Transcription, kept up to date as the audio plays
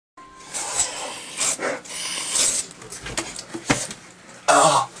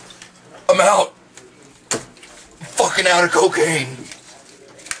out. I'm fucking out of cocaine.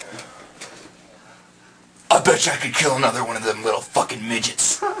 I bet you I could kill another one of them little fucking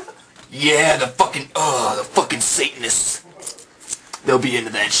midgets. Yeah, the fucking Satanists. They'll be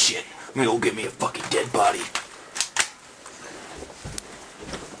into that shit. I'm gonna go get me a fucking dead body.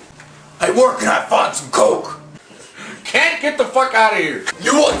 Hey, where can I find some coke? Can't get the fuck out of here.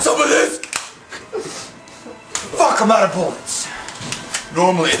 You want some of this? Fuck, I'm out of bullets.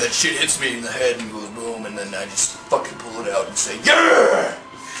 Normally that shit hits me in the head and goes boom, and then I just fucking pull it out and say, yeah!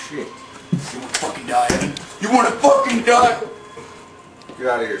 Shit. You wanna fucking die, Evan? You wanna fucking die? Get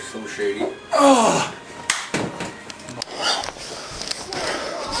out of here, Slim Shady. Oh.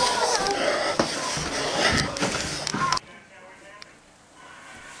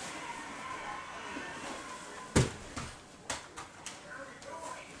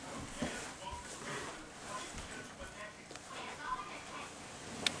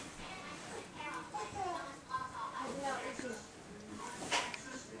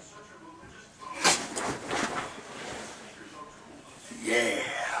 Yeah.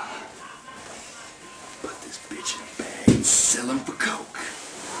 Put this bitch in a bag and sell him for coke.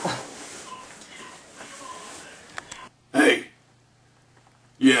 Hey.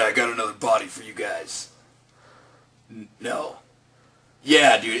 Yeah, I got another body for you guys. No.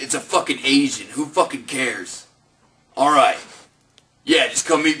 Yeah, dude, it's a fucking Asian. Who fucking cares? Alright. Yeah, just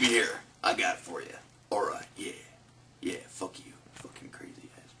come meet me here. I got it for you. Alright, yeah. Yeah, fuck you. Fucking crazy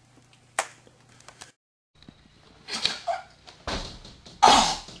ass.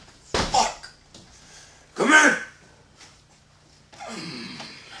 Oh, fuck. Come here.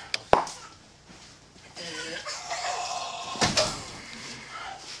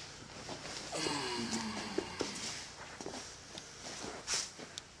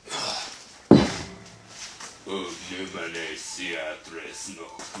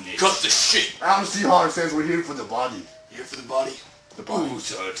 Cut the shit. I don't see how it says we're here for the body. Here for the body? The body. Ooh,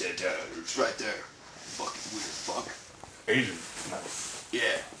 it's right there. Fucking weird fuck. Asian. Nice.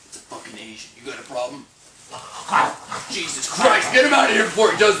 Yeah, it's a fucking Asian. You got a problem? Jesus Christ, get him out of here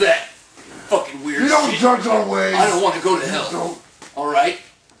before he does that. Fucking weird You don't shit. judge our ways. I don't want to go to hell. Don't. Alright?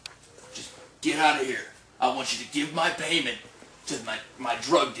 Just get out of here. I want you to give my payment to my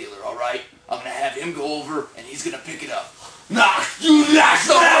drug dealer, alright? I'm gonna have him go over and he's gonna pick it up. Nah, you lax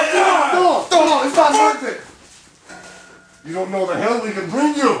No, it's not worth it. You don't know the hell we can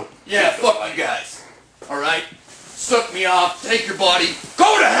bring you. Yeah, fuck you guys. Alright? Suck me off, take your body,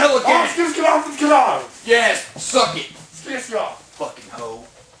 go to hell again! Oh, get off, get off. Yes, suck it. Get off. Fucking hoe.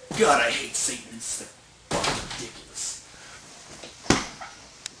 God, I hate Satanists. They're fucking ridiculous.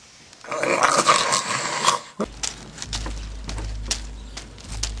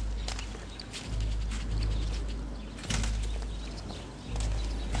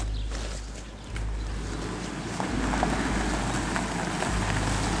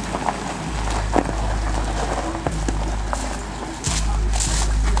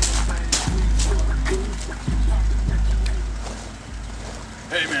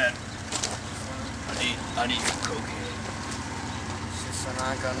 Hey man, I need some cocaine. Shit, son,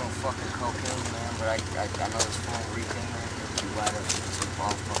 I ain't got no fucking cocaine, man, but I know this Puerto Rican, man, he'll be right up to some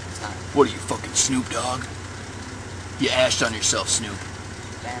all fucking time. What are you, fucking Snoop Dogg? You ashed on yourself, Snoop.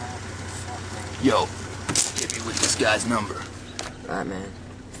 Man, fuck, man. Yo, hit me with this guy's number. Alright, man.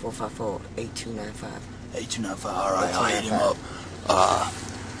 454-8295. 8295, alright, I'll hit him up.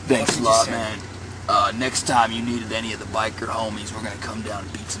 Thanks a lot, man. Next time you needed any of the biker homies, we're gonna come down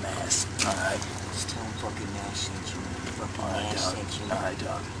and beat some ass. Alright? Just tell him fucking Nash sent you. Fucking Alright, Nash dog. sent you. Alright,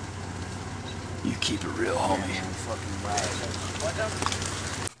 dog. You keep it real, Yeah, homie. man, fucking right.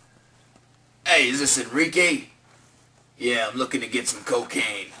 Hey, is this Enrique? Yeah, I'm looking to get some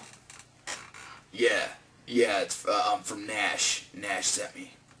cocaine. Yeah, it's, I'm from Nash. Nash sent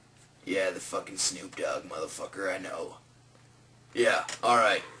me. Yeah, the fucking Snoop Dogg motherfucker, I know. Yeah,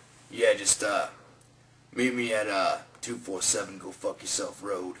 alright. Yeah, just, meet me at, 247 Go Fuck Yourself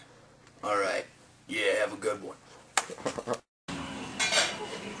Road. Alright. Yeah, have a good one.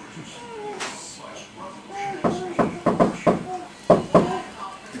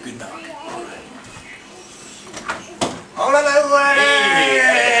 Good knock. Alright. On that way!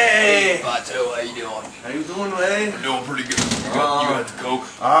 Hey, Bato, how you doing? How you doing, man? I'm doing pretty good. You got the coke?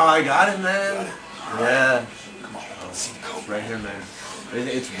 Oh, I got it, man. Yeah. Come on, let's see the coke. Right here, man.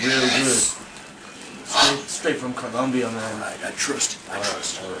 It's really good. Straight from Colombia, man. Alright, I trust it. I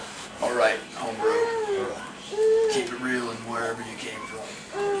trust it. Alright, homebrew. Keep it real and wherever you came from.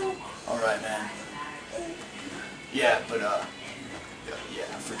 Alright, man. Yeah, but, yeah,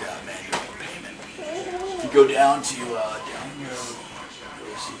 I forgot, man. Your payment. You go down to, down the road.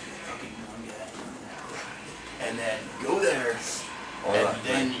 Go see if you fucking then go there. And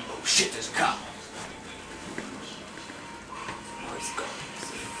then you, oh shit, there's a cop. Where's he going?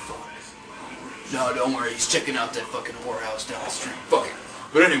 Fuck. No, don't worry, he's checking out that fucking whorehouse down the street. Fuck it.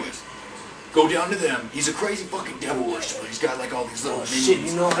 But anyways, go down to them. He's a crazy fucking devil worshiper. He's got like all these little minions. Shit,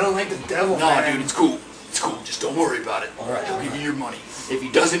 you know I don't like the devil, No, man. dude, it's cool. It's cool. Just don't worry about it. Alright. He'll give you your money. If he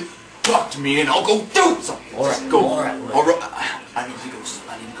doesn't, talk to me and I'll go do something. Alright. Just go. Alright. I need to go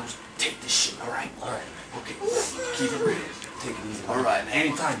take this shit, alright? Alright. Okay. Keep it real. Take it easy. Alright, man.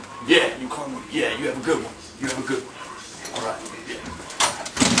 Anytime. Yeah. You call me. Yeah, you have a good one. You have a good one. Alright. Yeah.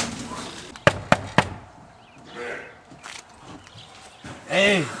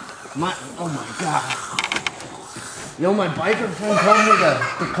 Hey, oh my god. Yo, my biker friend told me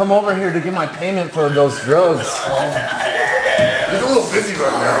to come over here to get my payment for those drugs. He's a little busy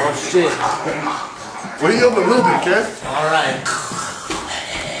right now. Oh shit. Wait up a little bit, kid. Alright.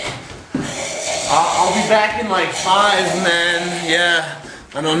 I'll be back in like 5, man. Yeah,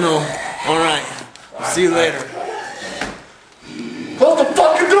 I don't know. Alright. See you later. Close the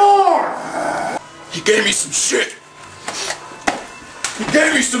fucking door! He gave me some shit. He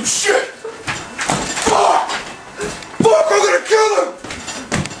gave me some shit. Fuck! Fuck, I'm gonna kill him!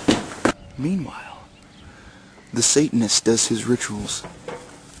 Meanwhile, the Satanist does his rituals.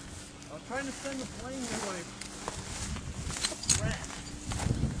 I'm trying to send the plane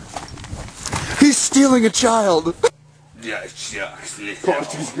He's stealing a child. Oh, he's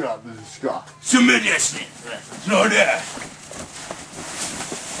got this guy. Сумеречный. Ну да.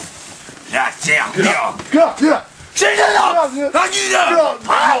 Я тебя убью. God, yeah!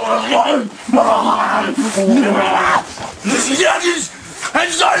 Ну сидишь,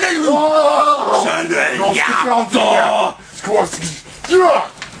 отжали.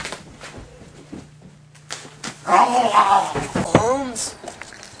 Holmes?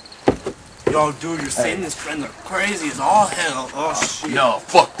 Yo, dude, your Satanist friends are crazy as all hell. Oh, shit. No,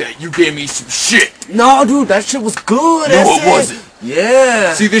 fuck that. You gave me some shit. No, dude, that shit was good. No, it wasn't.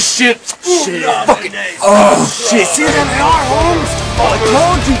 Yeah. See this shit? Shit. Fucking. Oh, shit. See that they are, Holmes? I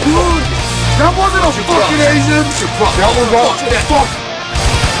told you, dude. That wasn't a fucking Asian! That was all fuck!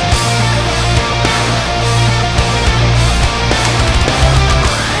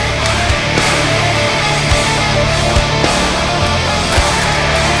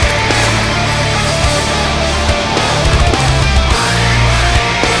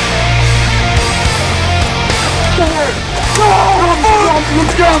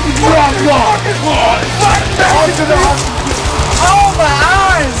 Oh, my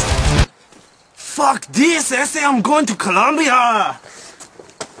eyes! Fuck this! I say I'm going to Colombia!